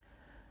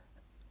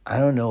I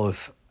don't know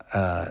if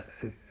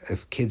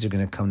kids are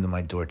gonna come to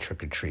my door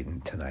trick or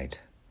treating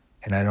tonight,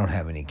 and I don't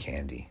have any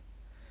candy.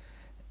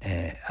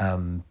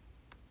 And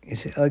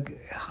it's like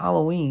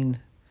Halloween.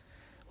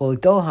 Well,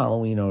 adult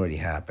Halloween already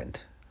happened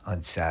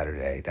on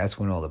Saturday. That's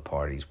when all the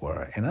parties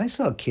were, and I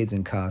saw kids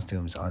in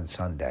costumes on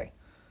Sunday.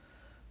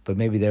 But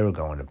maybe they were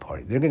going to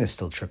party. They're gonna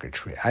still trick or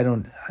treat. I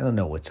don't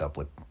know what's up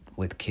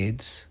with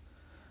kids.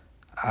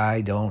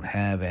 I don't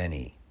have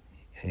any.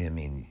 I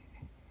mean,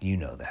 you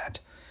know that.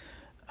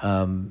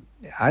 Um,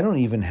 I don't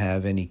even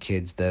have any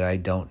kids that I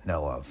don't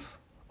know of,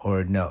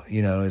 or no.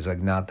 It's like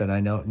not that I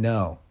know.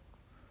 No,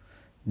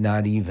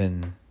 not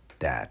even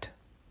that.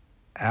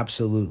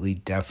 Absolutely,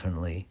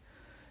 definitely,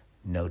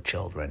 no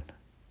children.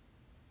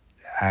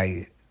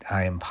 I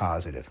I am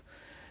positive.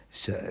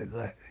 So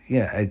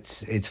yeah,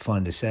 it's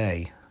fun to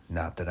say.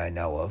 Not that I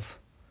know of.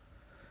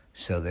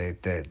 So they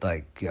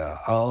like,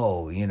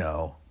 oh,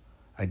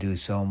 I do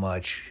so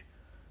much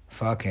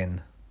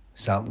fucking,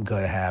 something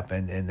could have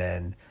happened, and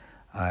then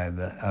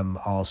I'm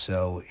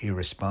also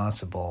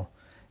irresponsible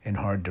and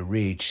hard to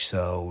reach,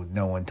 so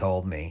no one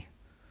told me.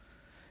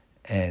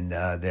 And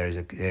there's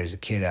a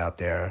kid out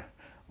there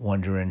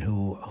wondering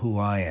who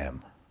I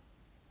am.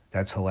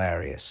 That's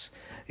hilarious.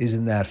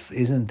 Isn't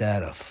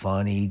that a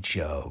funny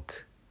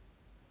joke?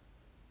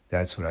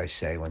 That's what I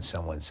say when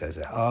someone says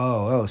that.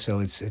 Oh, so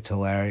it's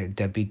hilarious.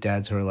 Deadbeat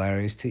dads are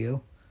hilarious to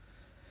you.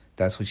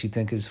 That's what you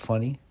think is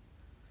funny.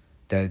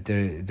 That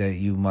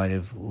you might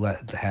have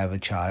let have a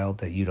child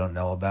that you don't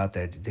know about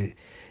that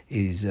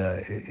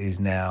is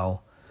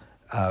now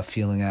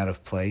feeling out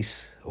of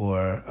place,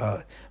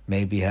 or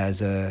maybe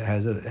has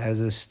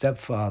a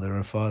stepfather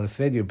or father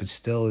figure, but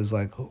still is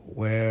like,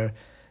 where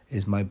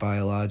is my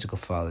biological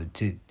father?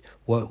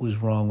 What was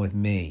wrong with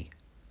me?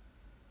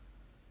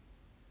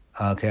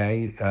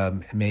 Okay,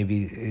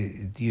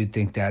 maybe you'd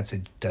think that's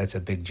a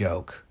big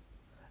joke.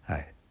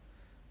 I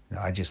no,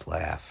 I just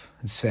laugh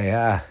and say,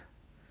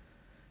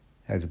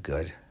 that's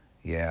good.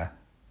 Yeah,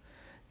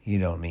 you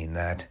don't mean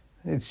that.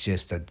 It's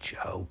just a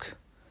joke.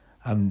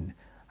 I'm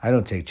I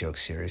don't take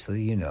jokes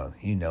seriously. You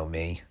know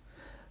me.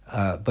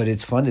 But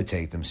it's fun to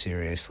take them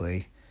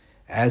seriously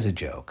as a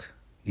joke.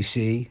 You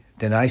see?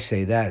 Then I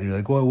say that, and you're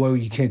like, whoa,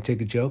 you can't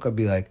take a joke? I'll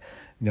be like,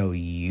 no,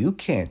 you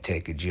can't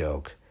take a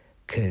joke,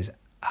 because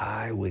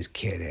I was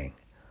kidding.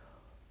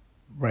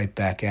 Right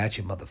back at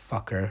you,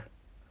 motherfucker.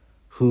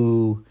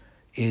 Who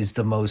is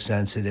the most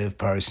sensitive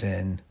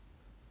person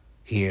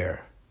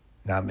here?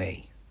 Not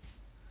me.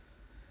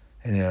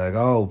 And they're like,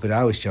 oh, but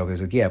I was joking. I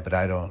was like, yeah, but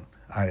I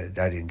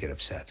didn't get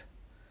upset.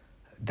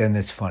 Then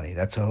it's funny.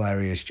 That's a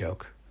hilarious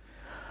joke.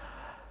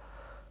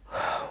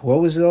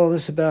 What was all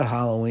this about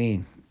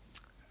Halloween?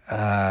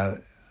 Uh,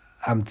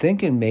 I'm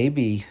thinking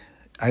maybe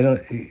I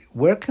don't.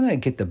 Where can I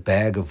get the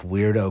bag of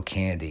weirdo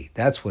candy?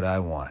 That's what I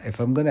want. If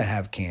I'm gonna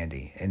have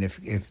candy, and if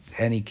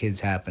any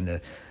kids happen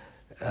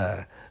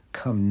to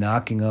come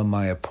knocking on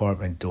my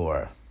apartment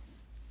door,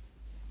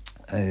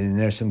 and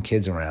there's some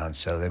kids around,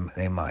 so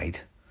they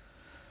might.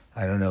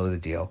 I don't know the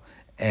deal,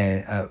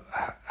 and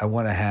I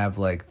want to have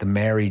like the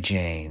Mary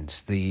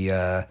Janes,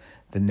 the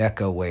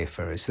Necco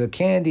wafers, the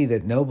candy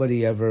that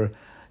nobody ever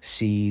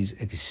sees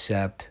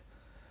except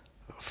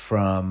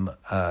from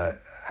a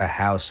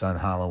house on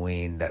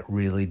Halloween that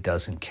really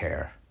doesn't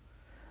care.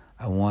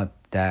 I want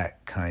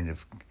that kind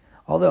of.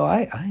 Although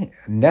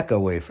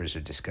Necco wafers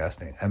are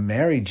disgusting. A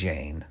Mary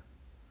Jane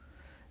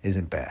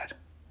isn't bad,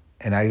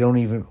 and I don't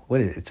even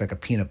what is it? It's like a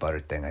peanut butter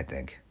thing. I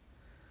think.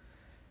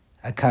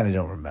 I kind of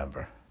don't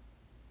remember.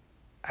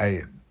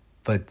 I,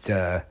 but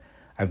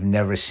I've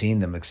never seen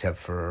them except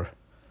for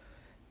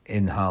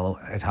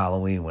at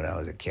Halloween when I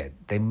was a kid.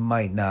 They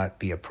might not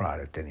be a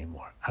product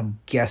anymore. I'm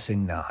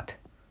guessing not.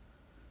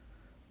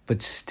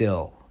 But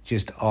still,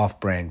 just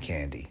off-brand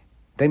candy.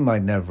 They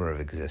might never have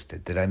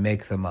existed. Did I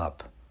make them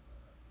up?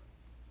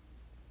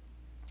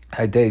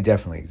 They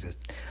definitely exist.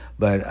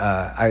 But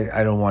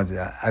I don't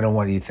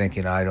want you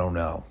thinking I don't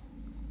know.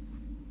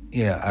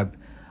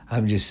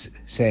 I'm just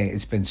saying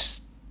it's been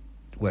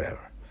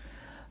whatever.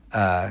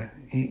 Why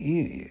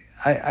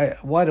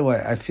do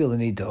I feel the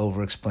need to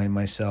over-explain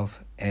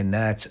myself, and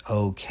that's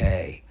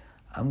okay.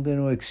 I'm going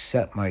to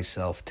accept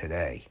myself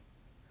today.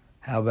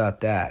 How about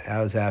that?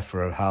 How's that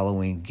for a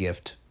Halloween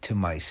gift to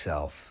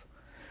myself?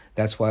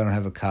 That's why I don't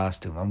have a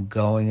costume. I'm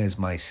going as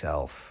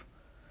myself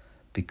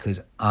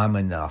because I'm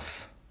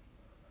enough.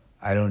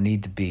 I don't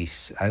need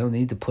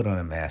to put on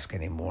a mask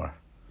anymore.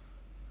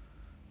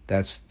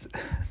 That's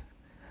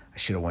I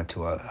should have went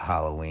to a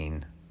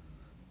Halloween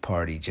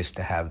party just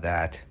to have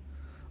that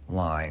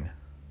line.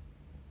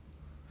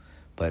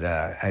 But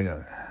I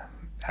don't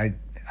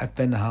I've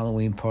been to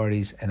Halloween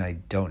parties and I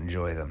don't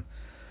enjoy them.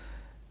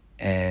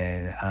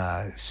 And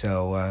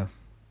so I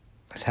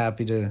was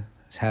happy to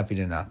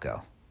not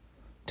go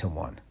to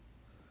one.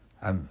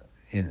 I'm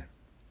in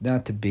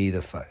not to be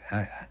the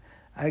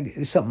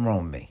there's something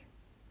wrong with me.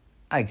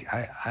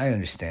 I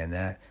understand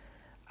that.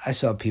 I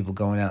saw people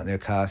going out in their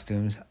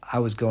costumes. I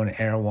was going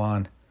to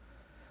Erewhon,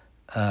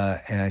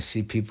 and I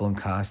see people in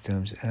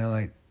costumes, and I'm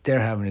like, they're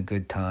having a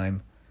good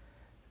time.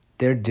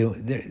 they're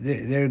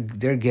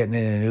getting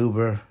in an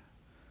Uber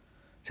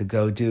to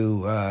go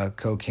do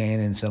cocaine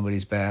in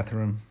somebody's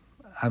bathroom.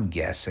 I'm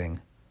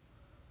guessing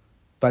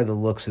by the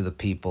looks of the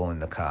people in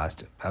the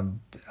costume.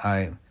 I'm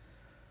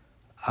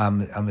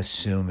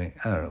assuming,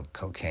 I don't know,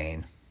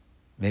 cocaine.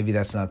 Maybe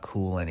that's not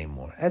cool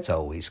anymore. That's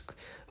always,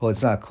 well,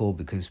 it's not cool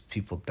because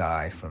people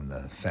die from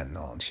the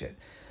fentanyl and shit.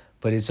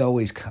 But it's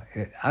always,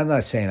 I'm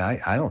not saying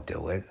I don't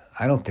do it.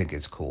 I don't think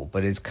it's cool,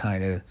 but it's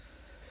kind of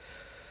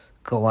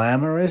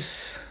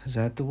glamorous. Is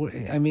that the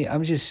word? I mean,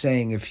 I'm just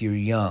saying if you're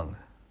young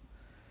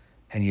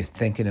and you're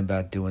thinking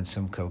about doing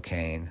some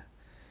cocaine,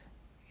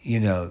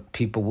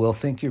 people will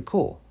think you're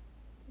cool.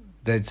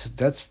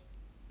 That's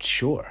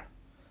sure.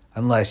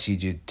 Unless you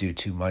do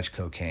too much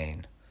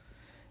cocaine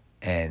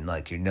and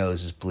like your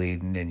nose is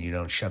bleeding and you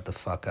don't shut the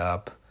fuck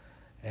up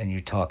and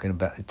you're talking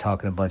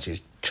a bunch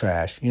of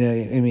trash. I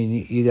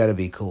mean, you got to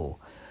be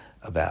cool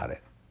about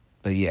it.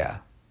 But yeah,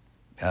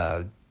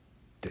 but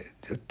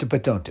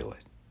don't do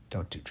it.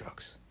 Don't do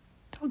drugs.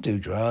 Don't do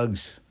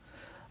drugs.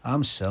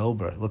 I'm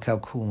sober. Look how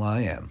cool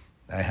I am.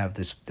 I have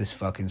this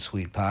fucking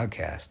sweet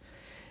podcast.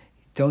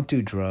 Don't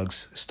do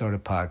drugs. Start a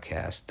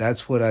podcast.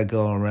 That's what I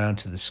go around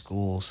to the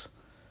schools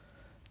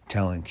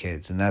telling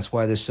kids, and that's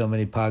why there's so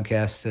many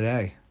podcasts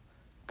today,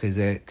 because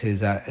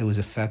it was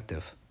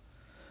effective.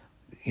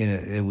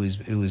 It was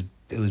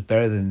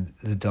better than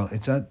the don't.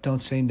 It's not don't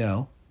say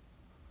no.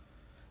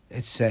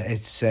 It's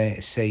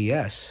say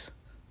yes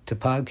to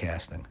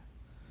podcasting.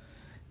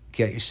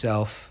 Get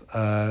yourself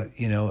a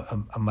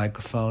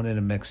microphone and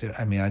a mixer.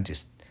 I mean,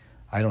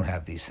 I don't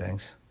have these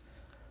things,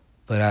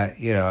 but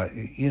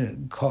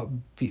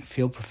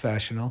feel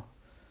professional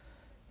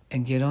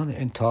and get on there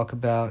and talk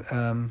about.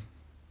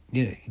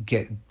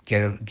 Get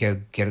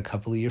a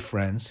couple of your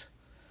friends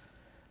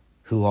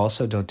who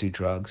also don't do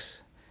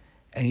drugs,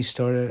 and you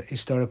start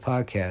a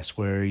podcast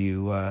where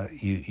you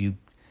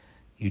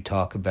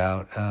talk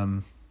about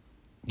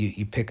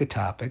you pick a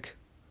topic,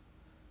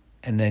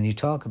 and then you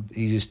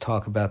just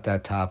talk about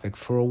that topic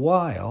for a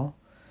while,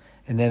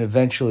 and then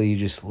eventually it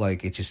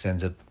just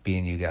ends up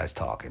being you guys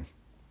talking.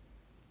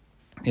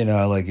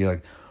 You're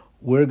like,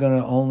 we're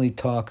gonna only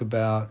talk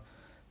about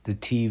the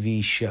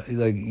TV show,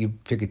 like you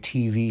pick a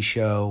TV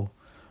show,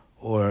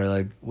 or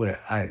like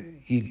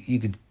you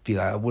could be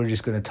like, we're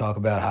just going to talk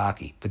about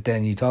hockey, but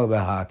then you talk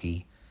about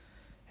hockey,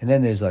 and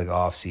then there's like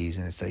off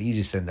season and stuff. You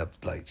just end up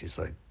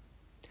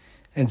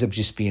ends up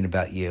just being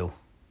about you,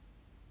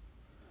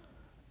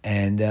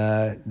 and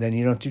then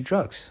you don't do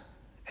drugs,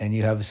 and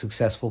you have a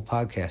successful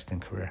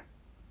podcasting career.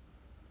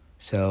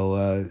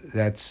 So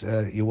that's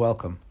you're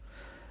welcome.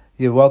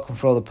 You're welcome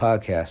for all the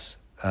podcasts,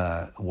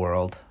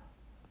 world.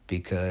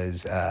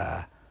 Because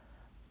I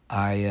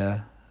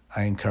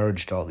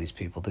encouraged all these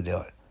people to do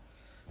it.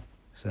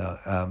 So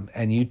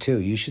and you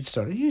too. You should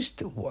start.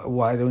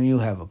 Why don't you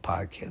have a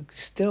podcast?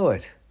 Just do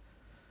it.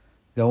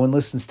 No one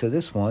listens to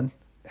this one,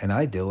 and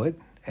I do it,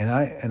 and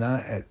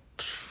I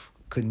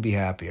couldn't be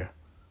happier.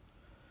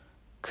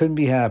 Couldn't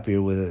be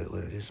happier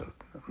with just a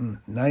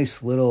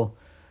nice little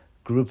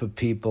group of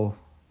people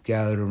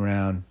gathered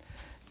around.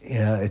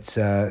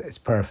 It's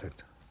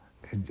perfect.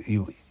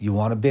 You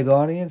want a big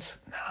audience?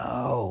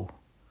 No.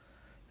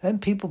 Then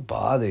people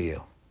bother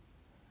you.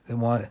 They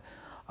want,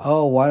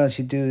 why don't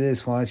you do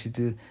this? Why don't you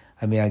do?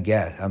 I mean, I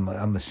get. I'm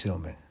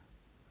assuming.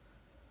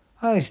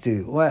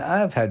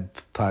 I've had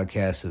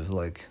podcasts of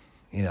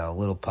a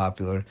little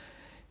popular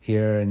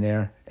here and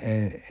there,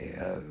 and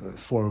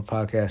former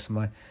podcasts of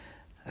mine,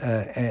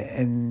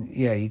 and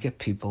yeah, you get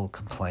people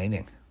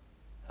complaining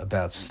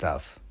about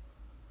stuff,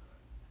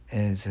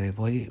 and it's like,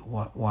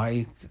 why are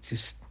you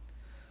just?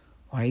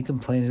 Why are you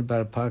complaining about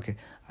a podcast?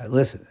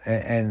 Listen,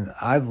 and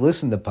I've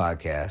listened to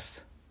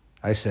podcasts.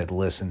 I said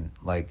listen,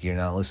 like you're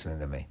not listening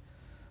to me.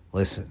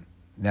 Listen,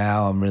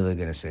 now I'm really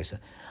going to say so.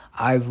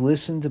 I've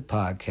listened to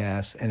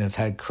podcasts and have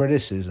had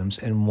criticisms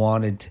and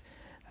wanted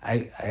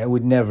I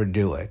would never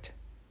do it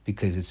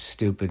because it's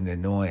stupid and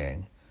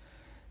annoying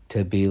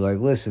to be like,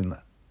 listen,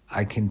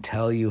 I can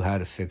tell you how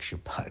to fix your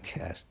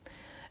podcast.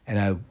 And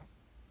I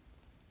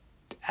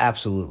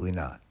absolutely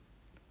not.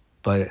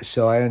 But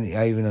so I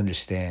even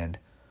understand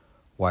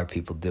why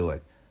people do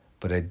it,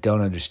 but I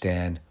don't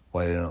understand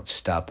why they don't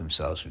stop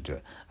themselves from doing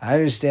it. I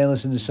understand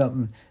listening to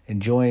something,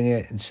 enjoying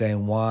it, and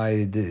saying,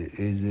 why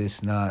is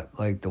this not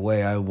like the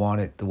way I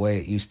want it, the way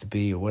it used to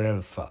be, or whatever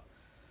the fuck.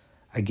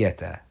 I get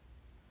that.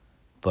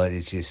 But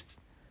it's just,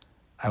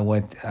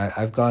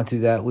 I've gone through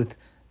that with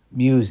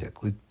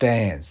music, with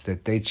bands,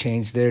 that they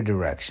changed their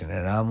direction,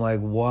 and I'm like,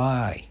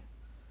 why?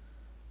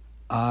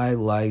 I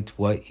liked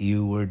what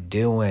you were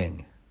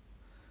doing.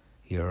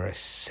 You're a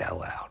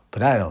sellout.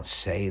 But I don't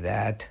say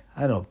that.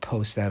 I don't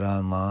post that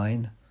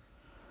online.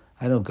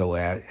 I don't go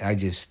out. I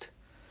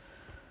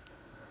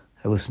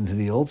listen to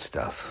the old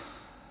stuff.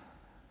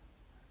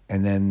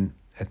 And then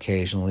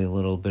occasionally a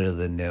little bit of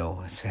the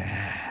new. It's,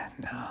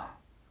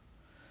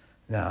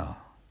 no.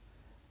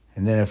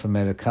 And then if I'm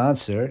at a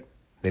concert,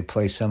 they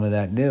play some of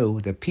that new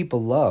that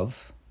people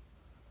love.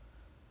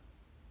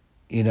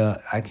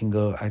 I can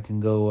go,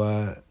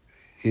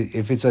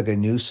 if it's like a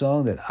new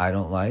song that I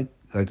don't like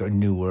a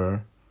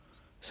newer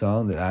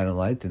song that I don't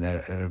like,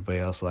 that everybody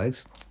else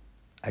likes,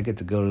 I get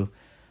to go.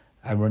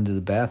 I run to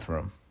the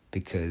bathroom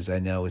because I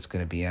know it's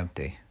going to be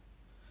empty,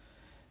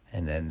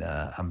 and then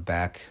I'm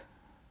back.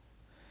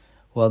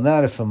 Well,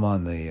 not if I'm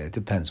on the. It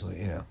depends,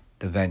 the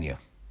venue.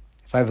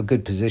 If I have a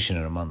good position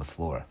and I'm on the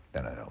floor,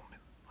 then I don't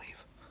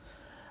leave.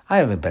 I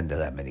haven't been to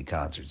that many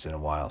concerts in a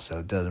while, so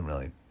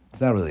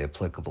it's not really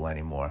applicable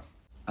anymore.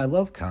 I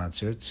love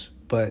concerts,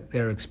 but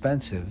they're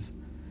expensive.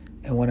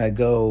 And when I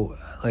go,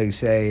 like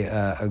say,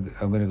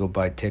 I'm going to go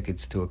buy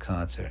tickets to a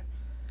concert,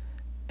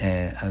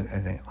 and I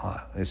think, oh,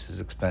 this is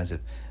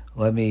expensive.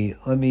 Let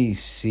me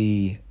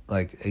see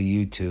like a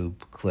YouTube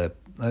clip.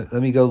 Let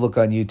me go look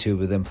on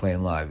YouTube of them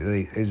playing live.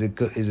 Is it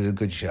good? Is it a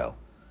good show?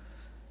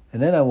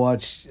 And then I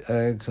watch.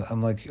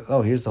 I'm like,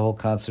 oh, here's the whole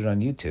concert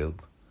on YouTube.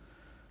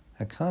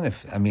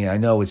 I mean, I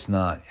know it's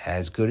not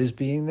as good as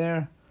being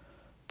there,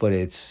 but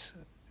it's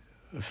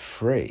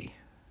free,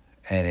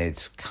 and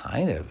it's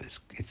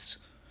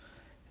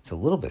a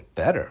little bit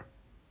better.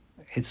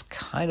 It's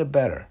kind of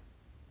better.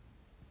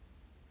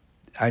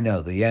 I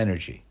know the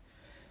energy.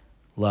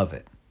 Love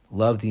it.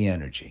 Love the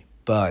energy.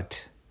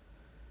 But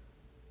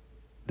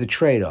the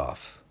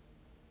trade-off,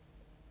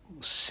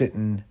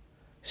 sitting,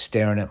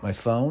 staring at my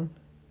phone,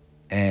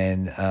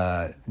 and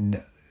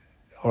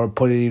or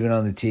put it even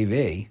on the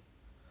TV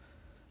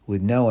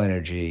with no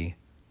energy,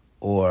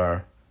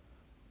 or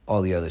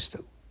all the other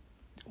stuff.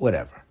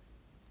 Whatever.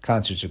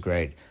 Concerts are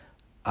great.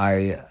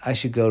 I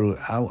should go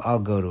to. I'll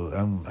go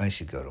to. I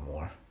should go to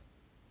more.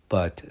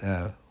 But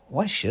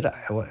why should I?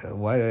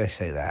 Why did I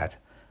say that?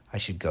 I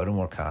should go to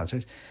more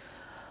concerts.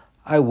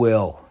 I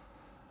will.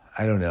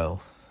 I don't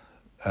know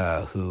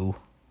who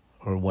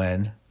or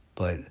when,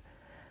 but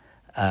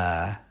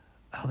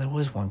there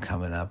was one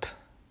coming up.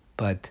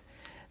 But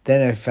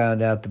then I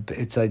found out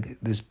it's like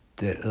this.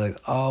 Like,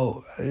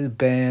 oh, this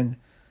band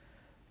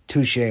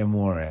Touche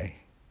Amore,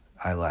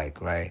 I like,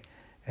 right?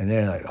 And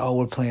they're like, oh,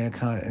 we're playing a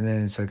concert, and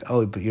then it's like,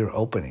 oh, but you're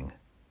opening.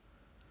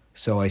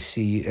 So I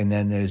see, and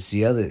then there's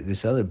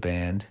this other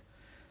band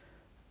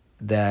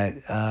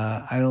that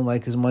I don't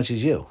like as much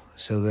as you.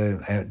 So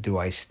then, do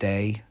I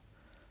stay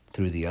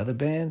through the other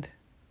band?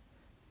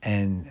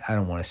 And I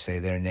don't want to say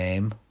their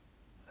name.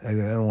 I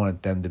don't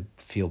want them to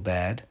feel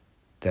bad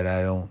that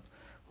I don't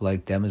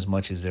like them as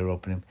much as they're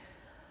opening.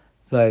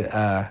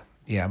 But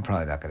yeah, I'm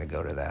probably not going to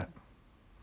go to that.